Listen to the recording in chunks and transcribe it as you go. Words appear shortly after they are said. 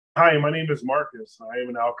Hi, my name is Marcus. I am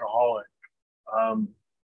an alcoholic. Um,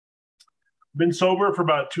 been sober for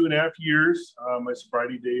about 2.5 years. My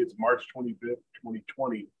sobriety day is March 25th,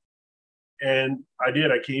 2020. And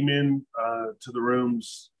I came in to the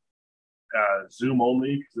rooms Zoom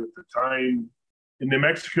only because at the time in New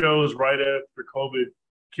Mexico was right after COVID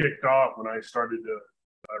kicked off when I started to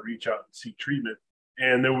reach out and seek treatment.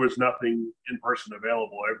 And there was nothing in person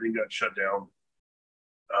available. Everything got shut down.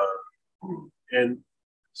 And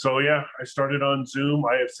so, yeah, I started on Zoom.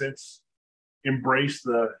 I have since embraced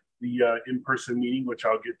the in person meeting, which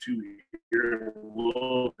I'll get to here in a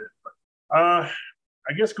little bit. But,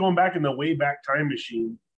 I guess going back in the way back time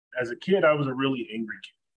machine, as a kid, I was a really angry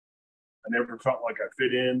kid. I never felt like I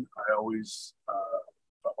fit in. I always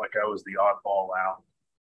felt like I was the oddball out.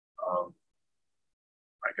 Um,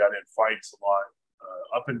 I got in fights a lot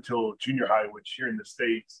up until junior high, which here in the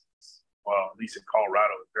States, well, at least in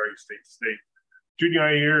Colorado, it varies state to state. Junior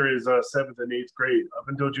high year is seventh and eighth grade. Up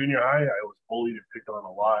until junior high, I was bullied and picked on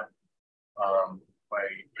a lot. My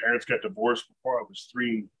parents got divorced before I was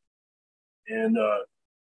 3, and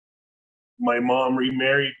my mom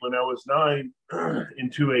remarried when I was 9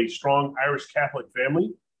 into a strong Irish Catholic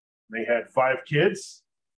family. They had 5 kids,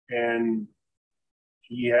 and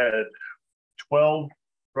he had 12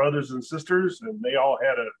 brothers and sisters, and they all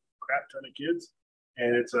had a crap ton of kids.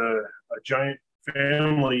 And it's a giant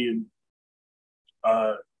family. And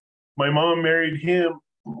my mom married him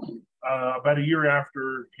about a year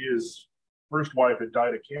after his first wife had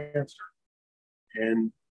died of cancer.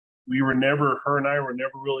 And her and I were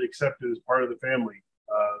never really accepted as part of the family,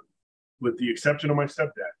 with the exception of my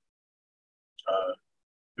stepdad.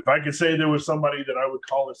 If I could say there was somebody that I would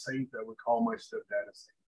call a saint, I would call my stepdad a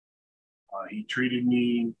saint. He treated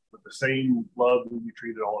me with the same love that he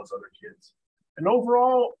treated all his other kids. And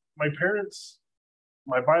overall, my parents,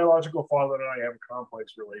 my biological father and I have a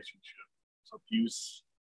complex relationship. It's abuse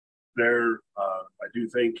there. I do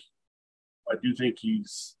think he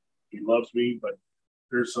loves me, but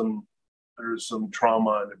there's some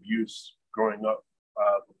trauma and abuse growing up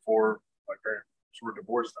before my parents were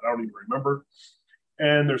divorced that I don't even remember.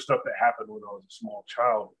 And there's stuff that happened when I was a small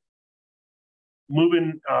child.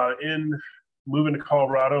 Moving to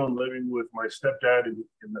Colorado and living with my stepdad and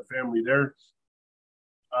the family there,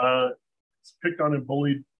 it's picked on and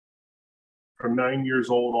bullied from 9 years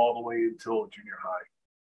old all the way until junior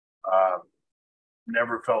high.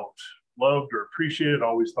 Never felt loved or appreciated.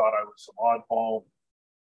 Always thought I was some oddball.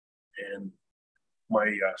 And my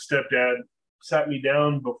stepdad sat me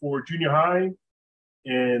down before junior high,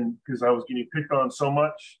 and because I was getting picked on so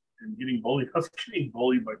much and getting bullied, I was getting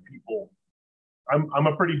bullied by people. I'm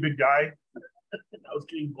a pretty big guy. I was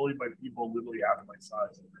getting bullied by people literally half of my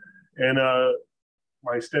size. And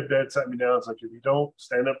my stepdad sat me down and was like, if you don't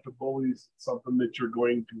stand up to bullies, it's something that you're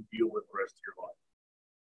going to deal with the rest of your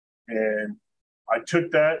life. And I took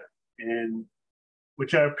that, and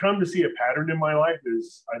which I've come to see a pattern in my life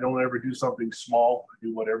is I don't ever do something small. I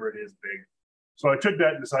do whatever it is big. So I took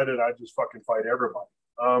that and decided I'd just fucking fight everybody.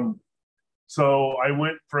 So I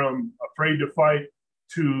went from afraid to fight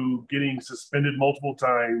to getting suspended multiple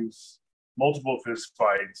times, multiple fist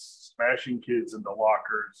fights, smashing kids into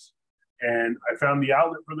lockers. And I found the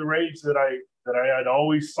outlet for the rage that I had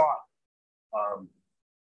always sought.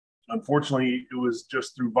 Unfortunately, it was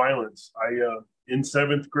just through violence. I in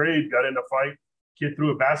 7th grade got in a fight. Kid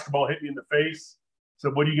threw a basketball, hit me in the face.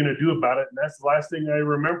 Said, "What are you going to do about it?" And that's the last thing I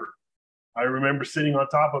remember. I remember sitting on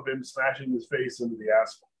top of him, smashing his face into the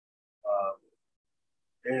asphalt.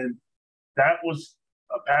 And that was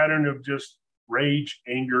a pattern of just rage,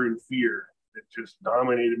 anger, and fear that just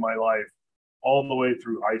dominated my life all the way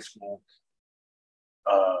through high school.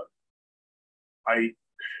 I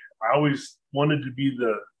always wanted to be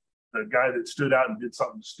the guy that stood out and did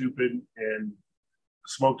something stupid, and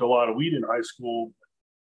smoked a lot of weed in high school.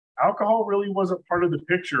 Alcohol really wasn't part of the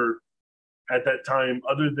picture at that time,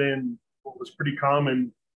 other than what was pretty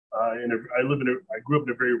common. I grew up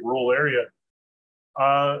in a very rural area.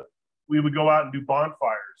 We would go out and do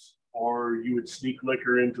bonfires, or you would sneak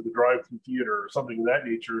liquor into the drive-through theater or something of that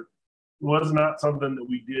nature. It was not something that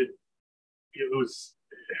we did. It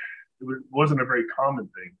wasn't a very common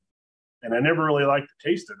thing. And I never really liked the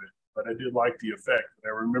taste of it, but I did like the effect.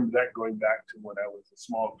 And I remember that going back to when I was a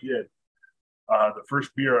small kid. The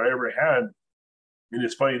first beer I ever had, and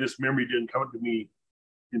it's funny, this memory didn't come to me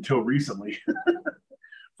until recently.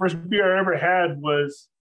 First beer I ever had was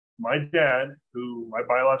my dad, my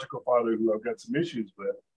biological father, who I've got some issues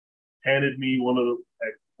with, handed me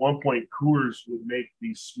at one point, Coors would make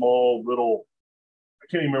these small little, I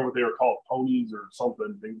can't even remember what they were called, ponies or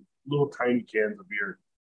something, little tiny cans of beer.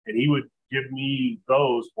 And he would give me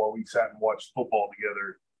those while we sat and watched football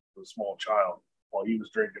together with a small child while he was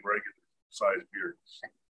drinking regular sized beer.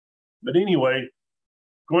 But anyway,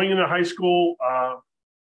 going into high school,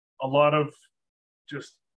 a lot of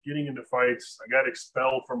just getting into fights. I got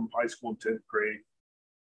expelled from high school in 10th grade.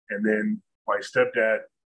 And then my stepdad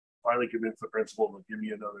finally convinced the principal to give me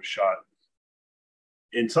another shot.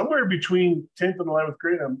 And somewhere between 10th and 11th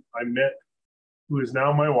grade, I met who is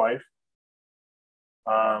now my wife.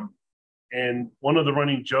 And one of the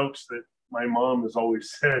running jokes that my mom has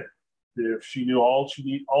always said that if she knew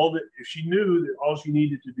if she knew that all she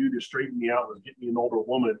needed to do to straighten me out was get me an older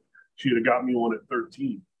woman, she'd have got me one at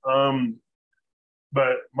 13.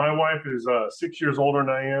 But my wife is 6 years older than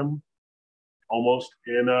I am, almost.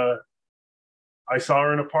 And I saw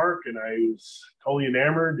her in a park, and I was totally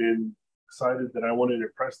enamored and decided that I wanted to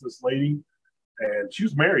impress this lady. And she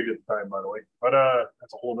was married at the time, by the way. But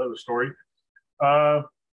that's a whole other story. I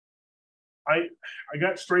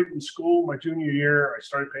got straight in school my junior year. I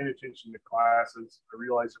started paying attention to classes. I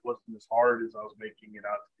realized it wasn't as hard as I was making it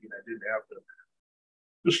out to be. And I didn't have to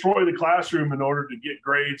destroy the classroom in order to get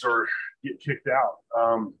grades or get kicked out.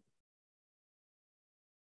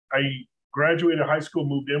 I graduated high school,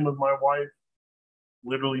 moved in with my wife,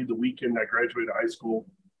 literally the weekend I graduated high school.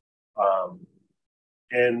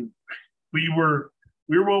 And we were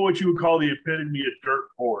what you would call the epitome of dirt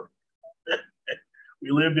poor. We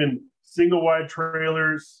lived in single wide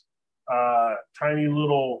trailers, tiny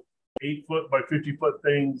little 8-foot by 50-foot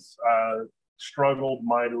things, struggled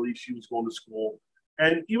mightily. She was going to school.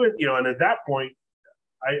 And even, and at that point,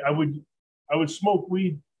 I would smoke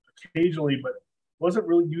weed occasionally, but wasn't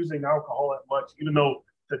really using alcohol that much, even though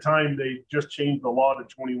at the time they just changed the law to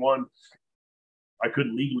 21. I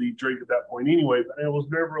couldn't legally drink at that point anyway, but I was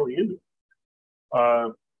never really into it.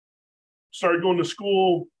 Started going to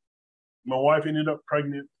school. My wife ended up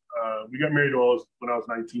pregnant. We got married when I was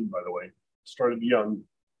 19, by the way. Started young.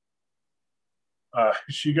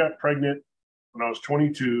 She got pregnant when I was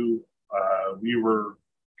 22. We were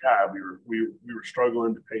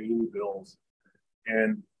struggling to pay any bills,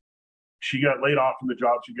 and she got laid off from the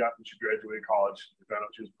job she got when she graduated college. We found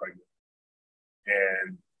out she was pregnant,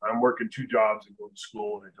 and I'm working 2 jobs and going to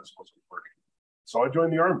school, and it just wasn't working. So I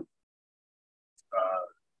joined the Army.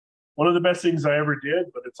 One of the best things I ever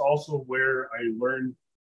did, but it's also where I learned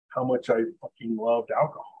how much I fucking loved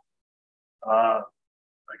alcohol. I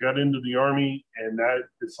got into the Army, and that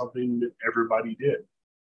is something that everybody did.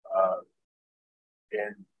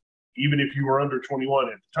 And even if you were under 21,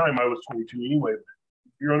 at the time I was 22 anyway, but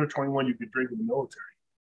if you're under 21, you could drink in the military.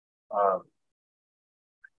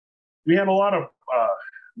 We had a lot of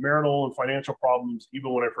marital and financial problems,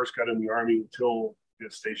 even when I first got in the Army, until I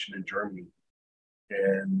got stationed in Germany.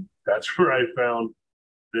 And that's where I found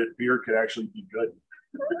that beer could actually be good.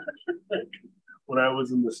 When I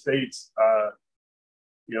was in the States,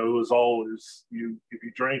 it was always, if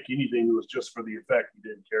you drank anything, it was just for the effect. You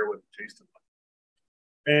didn't care what it tasted like.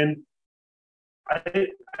 And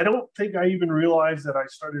I don't think I even realized that I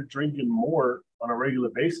started drinking more on a regular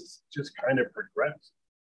basis. It just kind of progressed.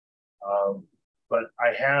 But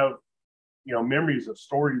I have, memories of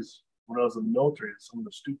stories when I was in the military, some of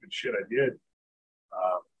the stupid shit I did.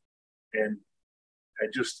 And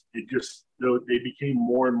they became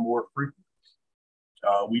more and more frequent.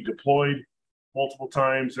 We deployed multiple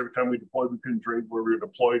times. Every time we deployed, we couldn't drink where we were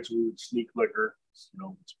deployed, so we would sneak liquor. That's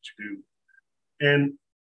what you do. And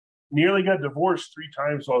nearly got divorced 3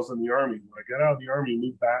 times while I was in the Army. When I got out of the Army,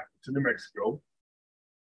 moved back to New Mexico.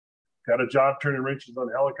 Got a job turning wrenches on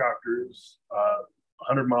helicopters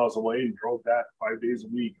 100 miles away, and drove that 5 days a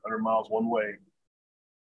week, 100 miles one way.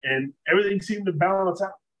 And everything seemed to balance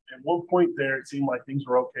out. At one point there, it seemed like things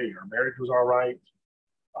were okay. Our marriage was all right.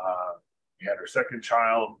 We had our second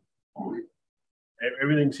child.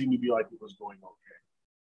 Everything seemed to be like it was going okay.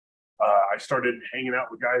 I started hanging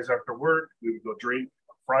out with guys after work. We would go drink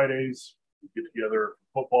on Fridays. We'd get together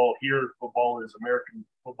for football. Here, football is American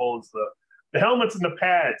football is the helmets and the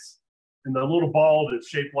pads and the little ball that's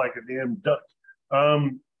shaped like a damn duck.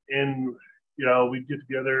 And we'd get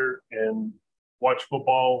together and watch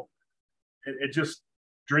football.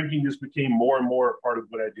 Drinking just became more and more a part of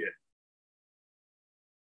what I did.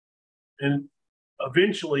 And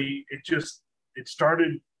eventually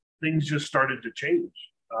things just started to change.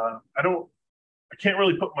 I can't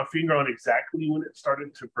really put my finger on exactly when it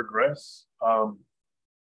started to progress.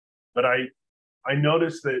 But I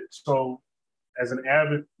noticed that, so as a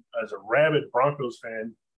rabid Broncos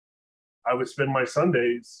fan, I would spend my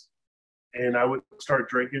Sundays and I would start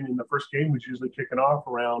drinking, and the first game was usually kicking off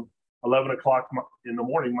around 11 o'clock in the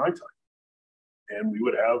morning, my time. And we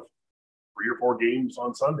would have 3 or 4 games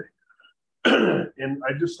on Sunday. And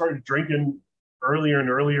I just started drinking earlier and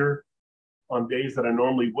earlier on days that I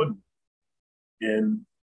normally wouldn't. And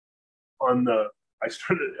I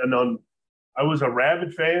was a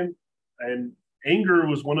rabid fan, and anger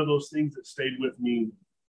was one of those things that stayed with me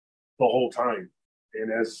the whole time.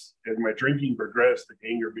 And as my drinking progressed, the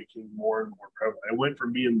anger became more and more prevalent. I went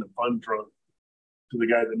from being the fun drunk to the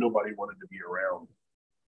guy that nobody wanted to be around.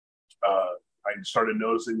 I started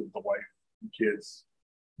noticing that the wife and kids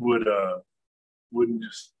wouldn't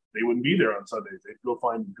be there on Sundays. They'd go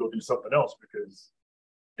do something else because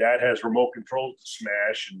dad has remote controls to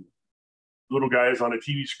smash and little guys on a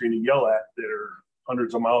TV screen to yell at that are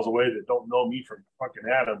hundreds of miles away that don't know me from fucking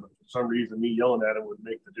Adam, but for some reason me yelling at him would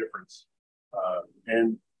make the difference.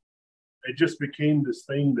 And it just became this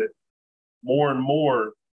thing that more and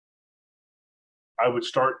more I would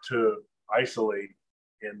start to isolate,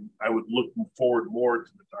 and I would look forward more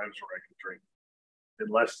to the times where I could drink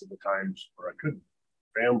and less to the times where I couldn't.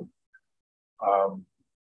 Family.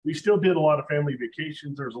 We still did a lot of family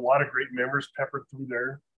vacations. There's a lot of great memories peppered through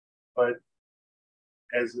there. But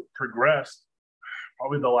as it progressed,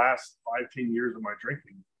 probably the last 5-10 years of my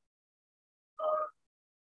drinking,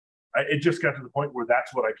 it just got to the point where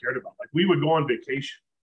that's what I cared about. Like, we would go on vacation,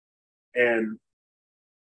 and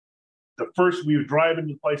we would drive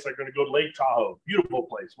into the place, like, going to go to Lake Tahoe, beautiful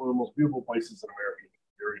place, one of the most beautiful places in America.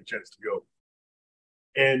 There was a chance to go.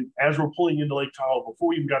 And as we're pulling into Lake Tahoe, before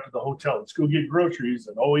we even got to the hotel, let's go get groceries.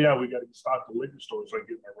 And oh yeah, we got to stop at the liquor store so I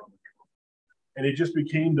get my rum. And it just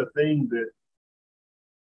became the thing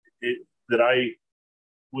that I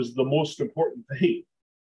was the most important thing.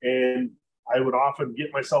 And I would often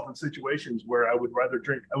get myself in situations where I would rather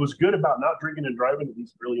drink. I was good about not drinking and driving, at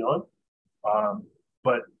least early on.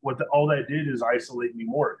 But all that did is isolate me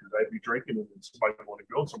more, because I'd be drinking and somebody would want to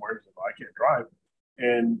go somewhere and say, well, I can't drive.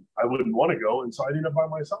 And I wouldn't want to go, and so I ended up by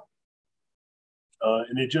myself.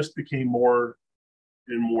 And it just became more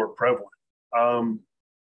and more prevalent.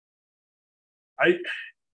 Like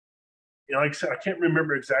I said, I can't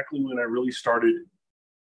remember exactly when I really started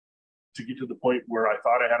to get to the point where I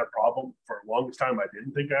thought I had a problem. For the longest time, I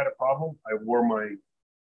didn't think I had a problem. I wore my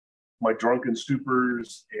drunken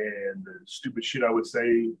stupors and the stupid shit I would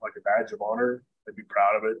say like a badge of honor. I'd be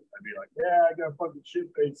proud of it. I'd be like, yeah, I got fucking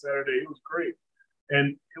shit faced Saturday. It was great.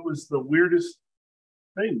 And it was the weirdest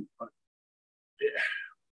thing.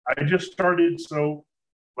 I just started, so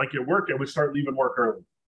like at work, I would start leaving work early.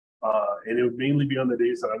 And it would mainly be on the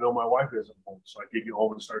days that I know my wife isn't home, so I could get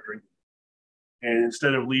home and start drinking. And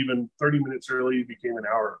instead of leaving 30 minutes early, it became an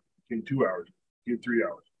hour, became 2 hours, became 3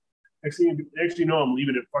 hours. Next thing you know, I'm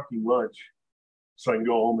leaving at fucking lunch so I can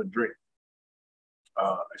go home and drink.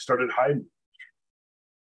 I started hiding.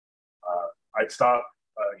 I'd stop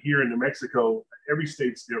here in New Mexico. Every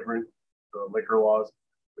state's different, the liquor laws.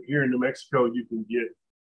 But here in New Mexico, you can get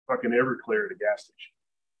fucking Everclear at a gas station.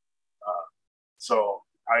 So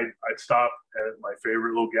I'd stop at my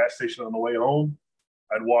favorite little gas station on the way home.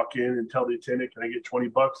 I'd walk in and tell the attendant, can I get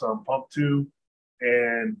 $20 on pump 2?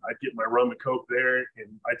 And I'd get my rum and coke there,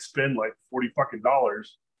 and I'd spend like $40 fucking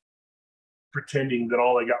pretending that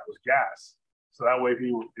all I got was gas. So that way,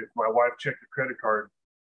 if my wife checked the credit card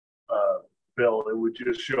bill, it would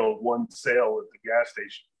just show one sale at the gas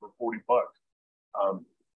station for $40.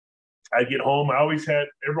 I'd get home. I always had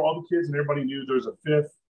all the kids and everybody knew there's a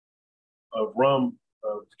fifth of rum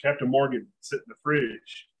of Captain Morgan sitting in the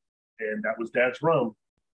fridge, and that was Dad's rum.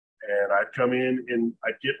 And I'd come in and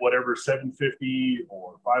I'd get whatever $750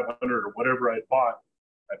 or $500 or whatever I bought.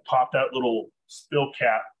 I'd pop that little spill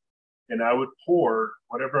cap, and I would pour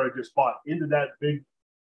whatever I just bought into that big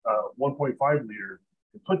 1.5 liter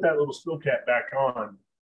and put that little spill cap back on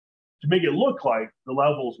to make it look like the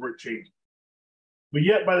levels were changing. But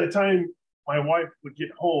yet, by the time my wife would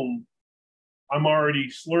get home, I'm already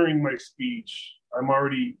slurring my speech. I'm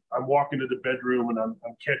walking to the bedroom, and I'm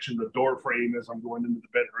catching the door frame as I'm going into the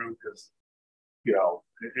bedroom, because,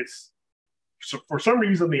 it's, so for some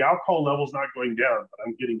reason the alcohol level's not going down, but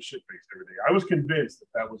I'm getting shit faced every day. I was convinced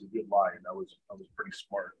that was a good lie, and I was pretty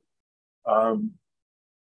smart. And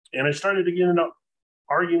I started to get into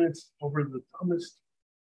arguments over the dumbest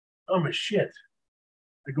shit.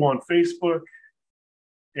 I go on Facebook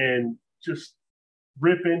and just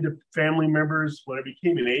rip into family members. When I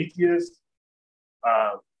became an atheist,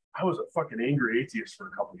 I was a fucking angry atheist for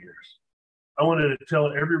a couple of years. I wanted to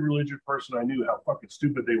tell every religious person I knew how fucking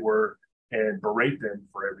stupid they were and berate them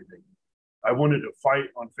for everything. I wanted to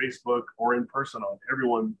fight on Facebook or in person on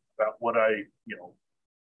everyone about what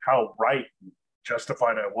how right and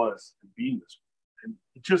justified I was in being this way. And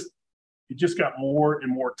it just got more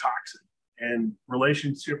and more toxic. And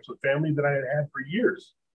relationships with family that I had for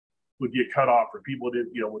years would get cut off, or people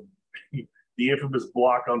didn't, would the infamous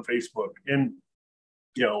block on Facebook. And,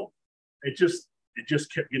 it just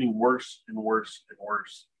kept getting worse and worse and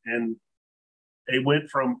worse. And it went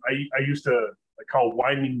from, I used to, I call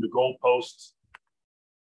winding the goalposts.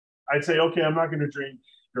 I'd say, okay, I'm not going to drink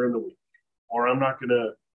during the week, or I'm not going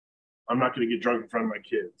to get drunk in front of my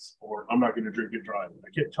kids, or I'm not going to drink and drive. I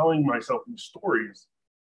kept telling myself these stories,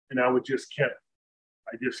 and I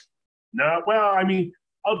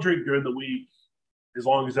I'll drink during the week as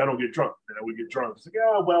long as I don't get drunk. Then I would get drunk. It's like,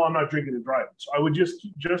 well, I'm not drinking and driving. So I would just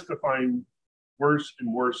keep justifying worse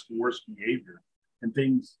and worse and worse behavior and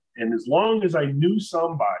things. And as long as I knew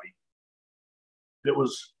somebody that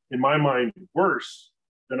was, in my mind, worse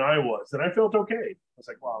than I was, then I felt okay. I was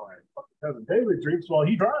like, well, my fucking cousin David drinks while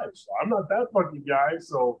he drives. So I'm not that fucking guy,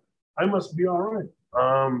 so I must be all right.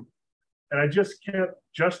 And I just kept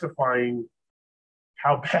justifying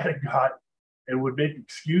how bad it got and would make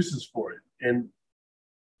excuses for it. And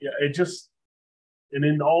and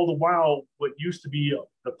then all the while, what used to be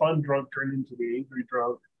the fun drunk turned into the angry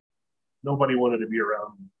drunk. Nobody wanted to be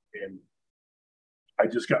around me. And I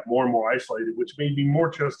just got more and more isolated, which made me more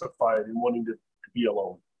justified in wanting to be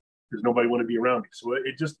alone, because nobody wanted to be around me. So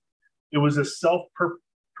it was a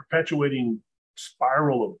self-perpetuating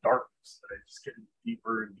spiral of darkness that I just getting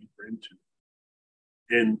deeper and deeper into.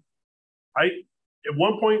 And at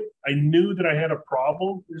one point, I knew that I had a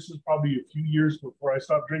problem. This is probably a few years before I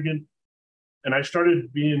stopped drinking. And I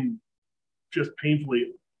started being just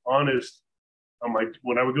painfully honest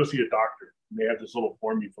when I would go see a doctor. And they had this little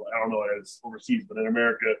form you fill. I don't know if it's overseas, but in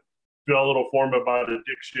America, fill out a little form about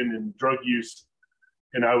addiction and drug use.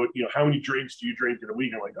 And I would, how many drinks do you drink in a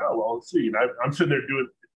week? I'm like, oh, well, let's see. And I'm sitting there doing,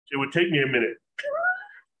 it would take me a minute.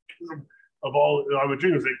 Of all I would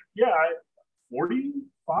drink, I was like,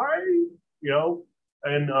 45,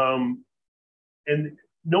 and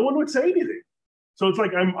no one would say anything. So it's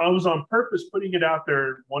like I was on purpose putting it out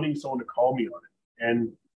there, wanting someone to call me on it,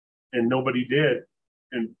 and nobody did.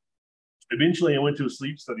 And eventually, I went to a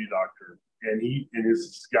sleep study doctor, and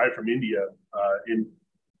this guy from India, and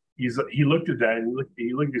he looked at that and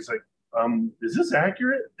he's like, is this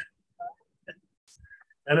accurate?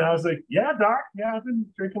 And I was like, yeah, doc, yeah, I've been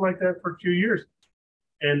drinking like that for a few years.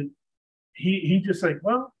 And he just like,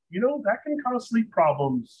 well, that can cause sleep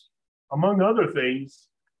problems, among other things.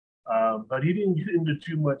 But he didn't get into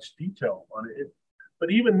too much detail on it.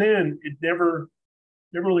 But even then, it never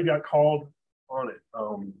really got called on it.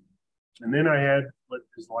 And then I had what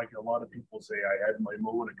is like a lot of people say, I had my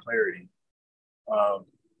moment of clarity.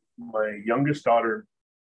 My youngest daughter,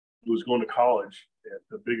 who was going to college at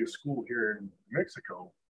the biggest school here in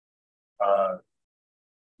Mexico,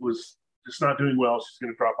 was just not doing well. She's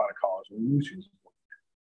going to drop out of college. We knew she was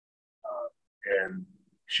and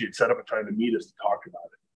she had set up a time to meet us to talk about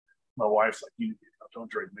it. My wife's like, don't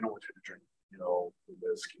drink. We don't want you to drink.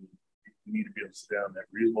 This you need to be able to sit down and have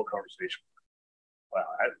a reasonable conversation. Wow,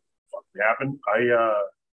 that fucking happened.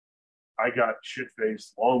 I got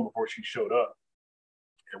shit-faced long before she showed up.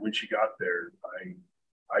 And when she got there,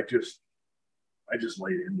 I just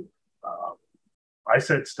laid into it. I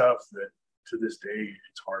said stuff that to this day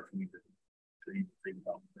it's hard for me to even think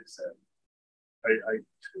about what I said.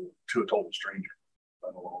 To a total stranger,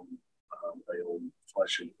 let alone my own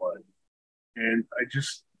flesh and blood. And I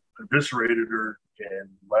just eviscerated her and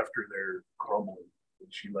left her there crumbling when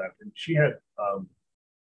she left. And she had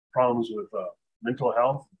problems with mental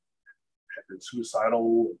health, had been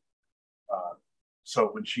suicidal. So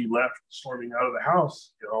when she left, storming out of the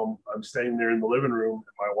house, I'm staying there in the living room,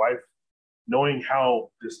 and my wife, knowing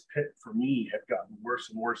how this pit for me had gotten worse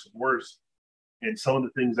and worse and worse, and some of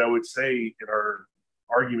the things I would say in our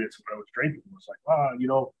arguments when I was drinking was like, I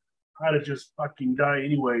ought to just fucking die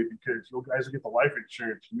anyway, because you guys will get the life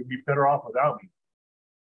insurance and you'll be better off without me.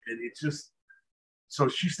 And it's just, so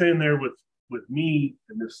she's staying there with me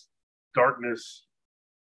in this darkness.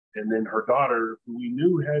 And then her daughter, who we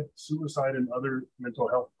knew had suicide and other mental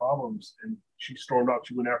health problems, and she stormed out.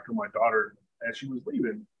 She went after my daughter as she was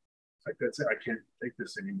leaving. It's like, that's it. I can't take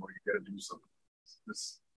this anymore. You got to do something.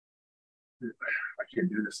 I can't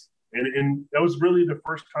do this. And that was really the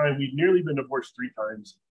first time. We'd nearly been divorced 3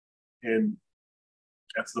 times. And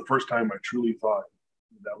that's the first time I truly thought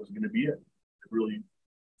that was going to be it. I really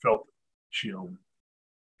felt she wasn't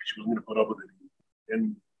going to put up with it.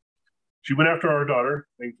 And she went after our daughter.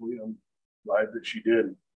 Thankfully, I'm glad that she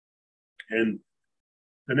did. And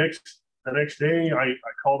the next day, I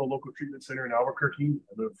called a local treatment center in Albuquerque.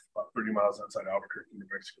 I live about 30 miles outside Albuquerque, New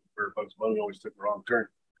Mexico, where Bugs Bunny always took the wrong turn.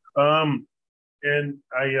 And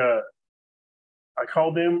I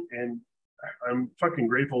called them, and I'm fucking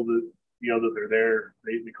grateful that that they're there.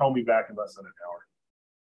 They call me back in less than an hour,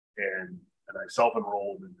 and I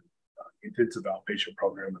self-enrolled in intensive outpatient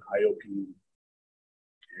program at IOP,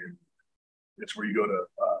 and it's where you go to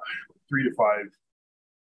 3 to 5.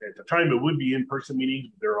 At the time, it would be in-person meetings,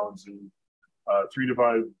 but they're on Zoom. 3 to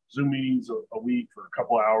 5 Zoom meetings a week for a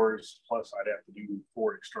couple of hours. Plus, I'd have to do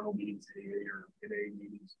 4 external meetings, AA or NA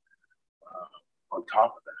meetings on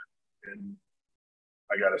top of that. And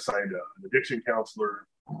I got assigned an addiction counselor,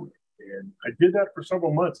 and I did that for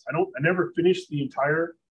several months. I never finished the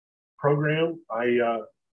entire program. I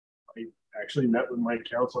actually met with my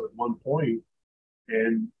counselor at one point,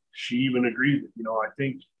 and she even agreed that, I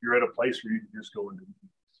think you're at a place where you can just go into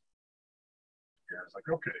meetings. Yeah, I was like,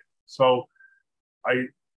 okay. So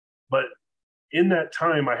but in that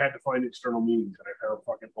time, I had to find external meetings, and I found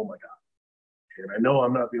fucking, oh my God. And I know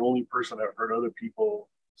I'm not the only person. I've heard other people,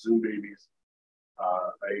 Zoom babies.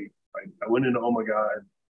 I went into, oh my God.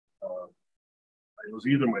 It was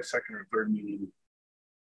either my second or third meeting.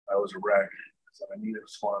 I was a wreck. So I needed a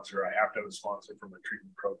sponsor. I have to have a sponsor for my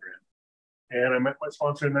treatment program. And I met my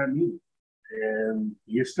sponsor in that meeting. And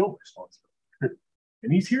he is still my sponsor.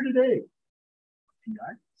 And he's here today.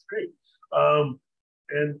 It's great.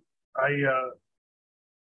 And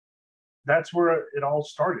that's where it all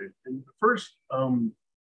started. And the first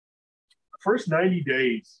 90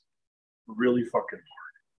 days were really fucking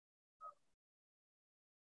hard.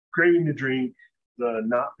 Craving to drink, the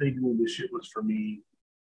not thinking that this shit was for me,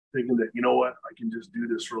 thinking that, you know what, I can just do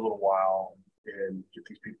this for a little while and get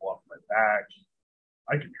these people off my back.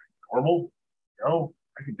 I can be normal,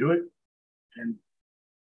 I can do it. And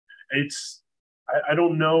I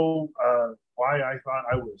don't know why I thought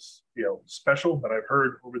I was, special, but I've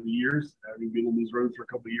heard over the years, having been in these rooms for a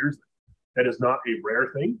couple of years, that is not a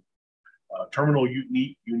rare thing. Terminal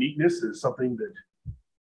uniqueness is something that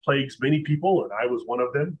plagues many people, and I was one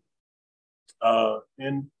of them.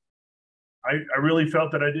 And I really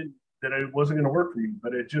felt that it wasn't going to work for me,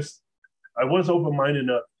 but I was open-minded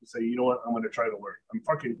enough to say, you know what, I'm going to try to learn. I'm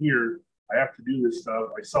fucking here. I have to do this stuff.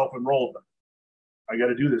 I self-enrolled. I got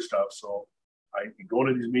to do this stuff. So I go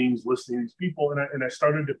to these meetings, listening to these people, and I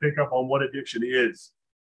started to pick up on what addiction is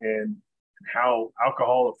and how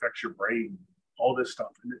alcohol affects your brain, all this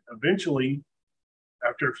stuff. And eventually,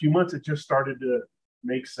 after a few months, it just started to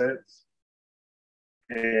make sense.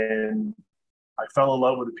 And I fell in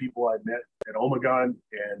love with the people I met at Omegon.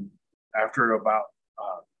 And after about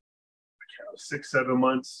 6-7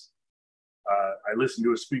 months, I listened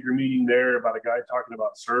to a speaker meeting there about a guy talking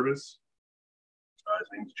about service. His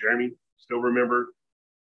name's Jeremy, still remember.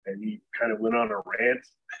 And he kind of went on a rant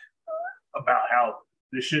about how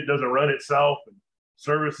this shit doesn't run itself and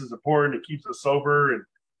service is important. It keeps us sober and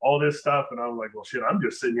all this stuff. And I was like, well, shit, I'm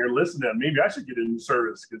just sitting here listening to him. Maybe I should get into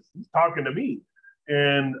service because he's talking to me.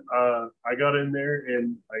 And I got in there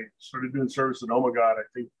and I started doing service at Omegon, I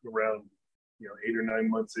think around 8 or 9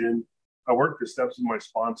 months in. I worked the steps with my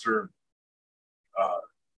sponsor.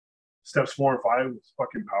 Steps 4 and 5 was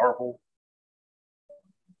fucking powerful.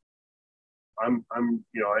 I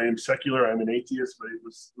am secular. I'm an atheist, but it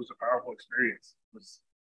was a powerful experience.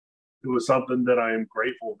 It was something that I am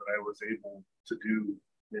grateful that I was able to do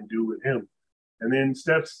and do with him. And then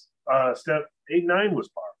step 8 and 9 was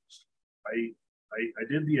powerful. I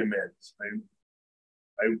did the amends.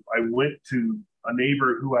 I went to a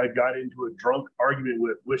neighbor who I got into a drunk argument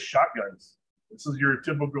with shotguns. This is your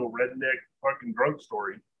typical redneck fucking drunk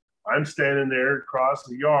story. I'm standing there across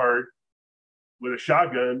the yard with a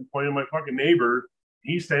shotgun pointing at my fucking neighbor.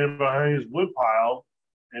 He's standing behind his wood pile,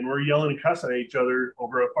 and we're yelling and cussing at each other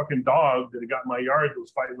over a fucking dog that got in my yard that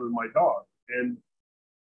was fighting with my dog. And,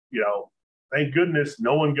 thank goodness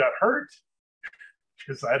no one got hurt,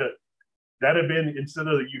 because that had been, instead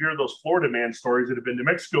of, you hear those Florida man stories, it had been New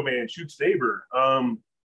Mexico man shoots neighbor.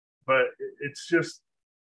 But it's just,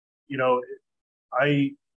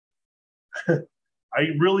 I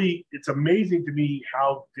really, it's amazing to me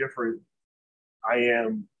how different I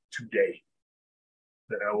am today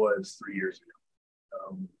than I was 3 years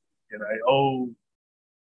ago. And I owe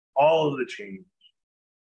all of the change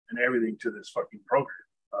and everything to this fucking program.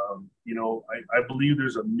 I believe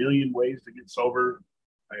there's a million ways to get sober.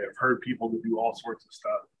 I have heard people that do all sorts of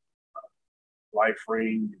stuff, Life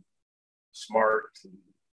Ring, Smart, and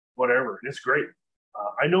whatever, and it's great.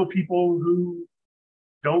 I know people who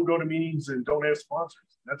don't go to meetings and don't have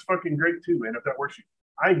sponsors. That's fucking great too, man, if that works for you.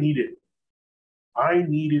 I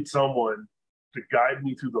needed someone to guide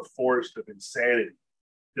me through the forest of insanity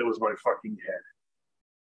that was my fucking head.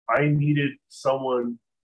 I needed someone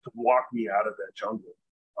to walk me out of that jungle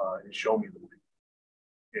and show me the way.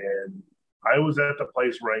 And I was at the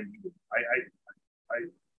place where I needed.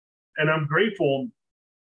 And I'm grateful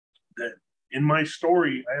that in my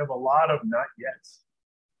story, I have a lot of not yets.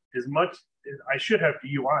 As much as I should have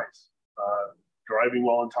DUIs, driving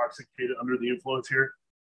while intoxicated under the influence here.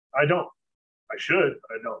 I don't. I should,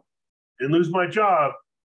 but I don't. Didn't lose my job.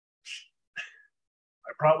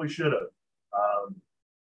 I probably should have.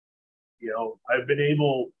 I've been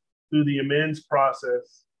able, through the amends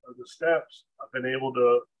process of the steps, I've been able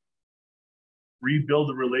to rebuild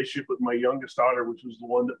the relationship with my youngest daughter, which was the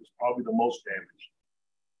one that was probably the most damaged.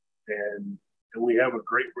 And we have a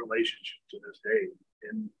great relationship to this day.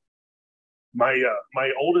 And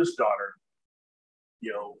my oldest daughter,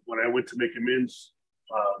 when I went to make amends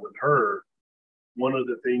with her, one of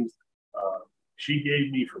the things she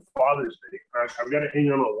gave me for Father's Day, I've got to hang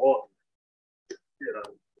on a wall, get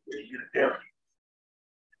it down.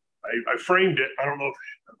 I framed it. I don't know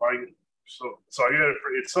if I so I got it.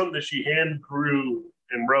 It's something that she hand drew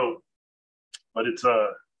and wrote, but it's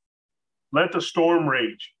let the storm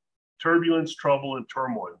rage, turbulence, trouble, and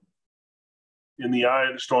turmoil. In the eye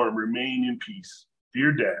of the storm, remain in peace.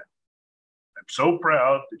 Dear Dad, I'm so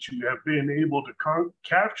proud that you have been able to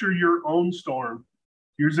capture your own storm.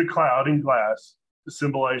 Here's a cloud in glass to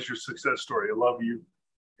symbolize your success story. I love you.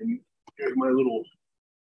 And here's my little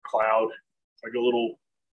cloud. It's like a little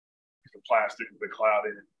piece of plastic with a cloud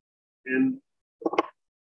in it. And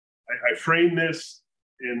I frame this,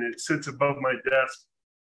 and it sits above my desk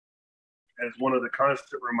as one of the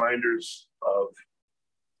constant reminders of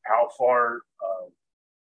how far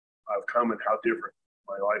I've come and how different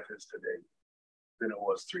my life is today than it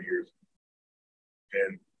was 3 years ago.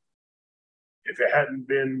 And if it hadn't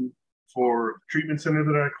been for the treatment center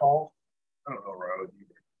that I called, I don't know where I would be.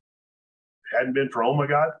 If it hadn't been for Oh My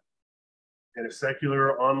God and a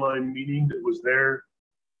secular online meeting that was there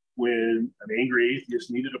when an angry atheist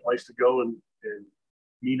needed a place to go and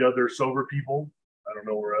meet other sober people, I don't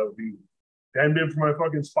know where I would be. If it hadn't been for my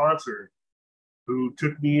fucking sponsor who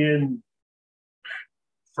took me in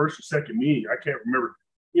first or second meeting, I can't remember.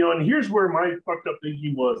 And here's where my fucked up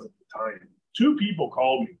thinking was at the time. 2 people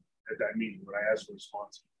called me at that meeting when I asked for a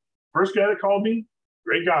sponsor. First guy that called me,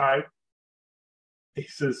 great guy. He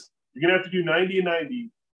says, you're going to have to do 90 and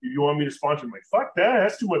 90 if you want me to sponsor. I'm like, fuck that.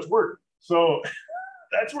 That's too much work. So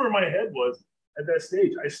that's where my head was at that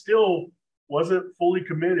stage. I still wasn't fully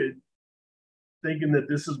committed, thinking that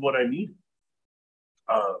this is what I needed.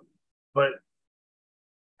 But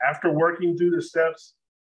after working through the steps,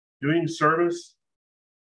 doing service,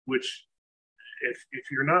 which if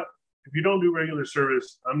you don't do regular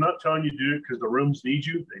service, I'm not telling you to do it because the rooms need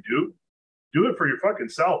you. They do. Do it for your fucking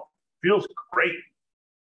self. Feels great.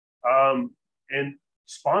 And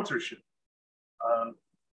sponsorship.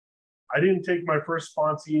 I didn't take my first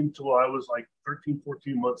sponsee until I was like 13,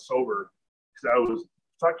 14 months sober because I was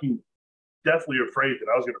fucking deathly afraid that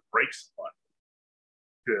I was going to break somebody.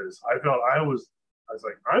 Because I felt I was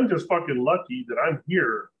like, I'm just fucking lucky that I'm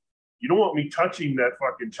here. You don't want me touching that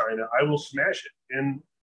fucking china. I will smash it. And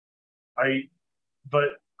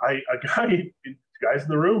guys in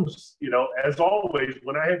the rooms, as always,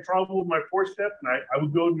 when I had trouble with my 4-step, and I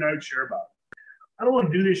would go and I would share about it. I don't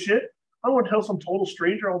want to do this shit. I don't want to tell some total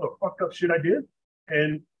stranger all the fucked up shit I did.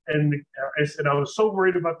 And I said, I was so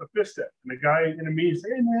worried about the 5th step. And the guy in the meeting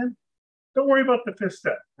said, hey man, don't worry about the 5th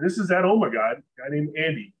step. And this is that, oh my God, guy named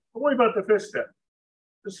Andy. Don't worry about the 5th step.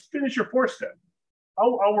 Just finish your 4th step.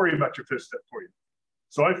 I'll worry about your 5th step for you.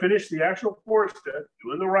 So I finished the actual 4th step,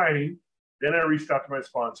 doing the writing. Then I reached out to my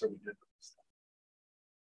sponsor. We did the step.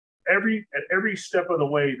 At every step of the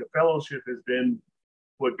way, the fellowship has been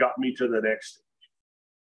what got me to the next stage.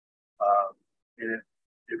 And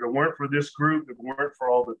if it weren't for this group, if it weren't for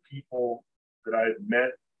all the people that I've met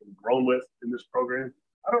and grown with in this program,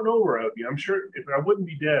 I don't know where I would be. I'm sure if I wouldn't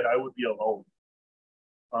be dead, I would be alone.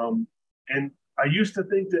 And I used to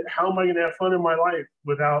think that how am I going to have fun in my life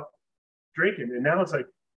without drinking? And now it's like,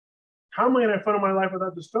 how am I going to have fun in my life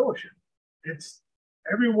without this fellowship? It's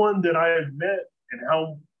everyone that I have met and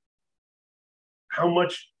how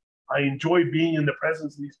much I enjoy being in the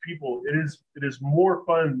presence of these people. It is more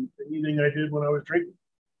fun than anything I did when I was drinking.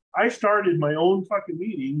 I started my own fucking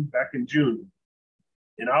meeting back in June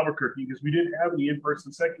in Albuquerque because we didn't have any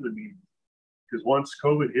in-person secular meetings. Because once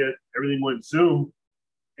COVID hit, everything went Zoom.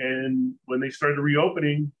 And when they started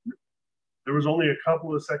reopening, there was only a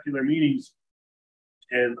couple of secular meetings.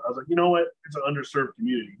 And I was like, you know what? It's an underserved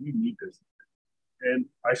community. We need this. And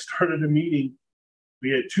I started a meeting.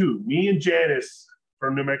 We had 2, me and Janice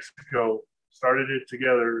from New Mexico started it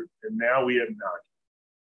together, and now we have 9.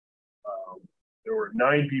 There were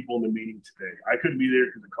 9 people in the meeting today. I couldn't be there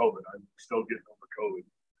because of COVID. I'm still getting over COVID.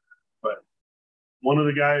 But one of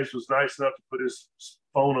the guys was nice enough to put his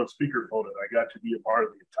phone on speakerphone, and I got to be a part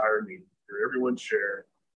of the entire meeting. Hear everyone share,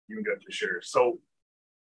 even got to share. So,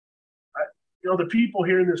 the people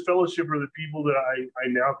here in this fellowship are the people that I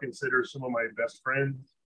now consider some of my best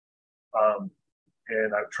friends.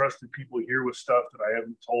 And I've trusted people here with stuff that I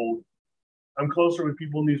haven't told. I'm closer with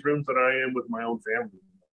people in these rooms than I am with my own family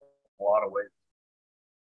in a lot of ways.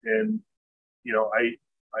 And,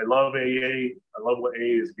 I love AA. I love what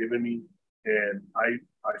AA has given me. And I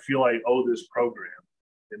feel I owe this program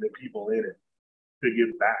and the people in it to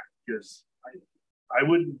give back, because I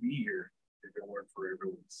wouldn't be here if it weren't for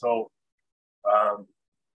everyone. So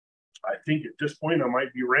I think at this point I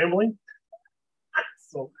might be rambling.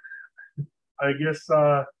 So I guess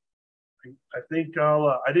I think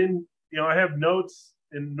I didn't, I have notes,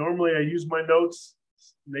 and normally I use my notes.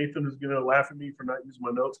 Nathan is going to laugh at me for not using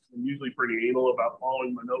my notes, because I'm usually pretty anal about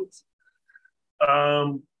following my notes.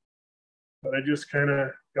 But I just kind of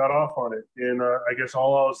got off on it. And I guess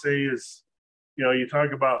all I'll say is, you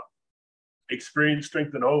talk about experience,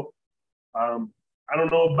 strength, and hope. I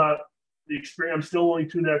don't know about the experience. I'm still only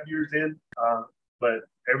 2.5 years in, but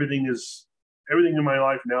everything in my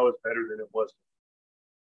life now is better than it was.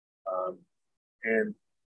 And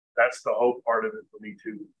that's the hope part of it for me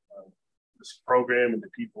too. This program and the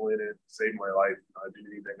people in it saved my life. I'll do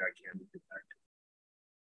anything I can to get back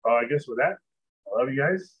to it. I guess with that, I love you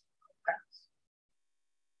guys. Pass.